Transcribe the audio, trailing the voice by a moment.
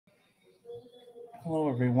Hello,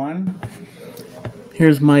 everyone.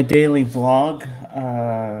 Here's my daily vlog,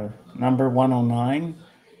 number 109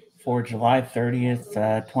 for July 30th,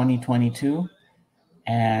 2022.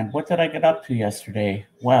 And what did I get up to yesterday?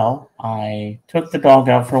 Well, I took the dog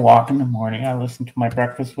out for a walk in the morning. I listened to my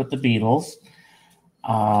Breakfast with the Beatles.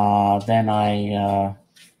 Then I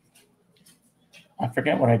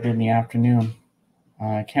forget what I did in the afternoon.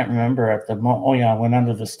 I can't remember oh yeah, I went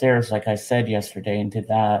under the stairs like I said yesterday and did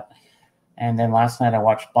that. And then last night I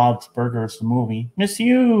watched Bob's Burgers, the movie. Miss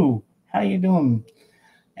you. How you doing?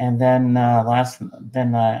 And then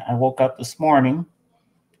I woke up this morning.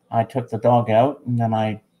 I took the dog out, and then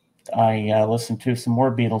I listened to some more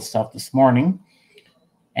Beatles stuff this morning.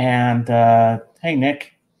 And hey,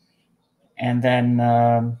 Nick. And then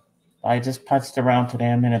I just putzed around today.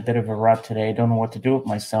 I'm in a bit of a rut today. Don't know what to do with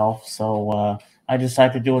myself, so I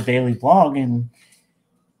decided to do a daily vlog, and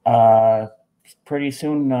uh, pretty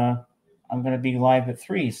soon I'm going to be live at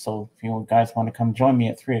 3. So if you guys want to come join me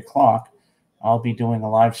at 3 o'clock, I'll be doing a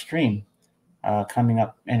live stream coming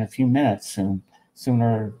up in a few minutes, and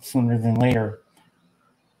sooner than later.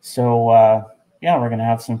 So yeah, we're going to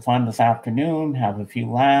have some fun this afternoon, have a few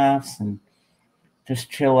laughs, and just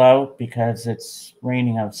chill out because it's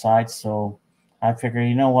raining outside. So I figure,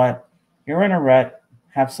 you know what? You're in a rut,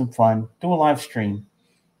 have some fun, do a live stream.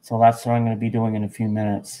 So that's what I'm going to be doing in a few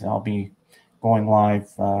minutes. I'll be going live.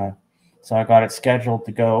 So I got it scheduled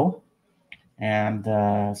to go. And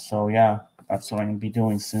so, yeah, that's what I'm going to be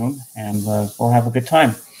doing soon. And we'll have a good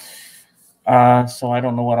time. So I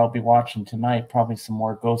don't know what I'll be watching tonight. Probably some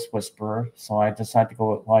more Ghost Whisperer. So I decided to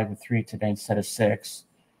go live at 3 today instead of 6.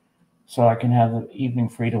 So I can have the evening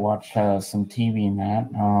free to watch some TV and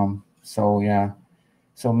that. So, yeah.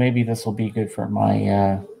 So maybe this will be good for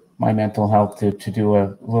my mental health to do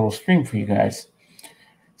a little stream for you guys.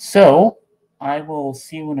 So I will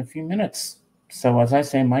see you in a few minutes. So as I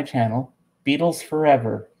say, my channel, Beatles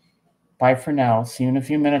Forever. Bye for now. See you in a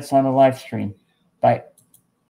few minutes on the live stream. Bye.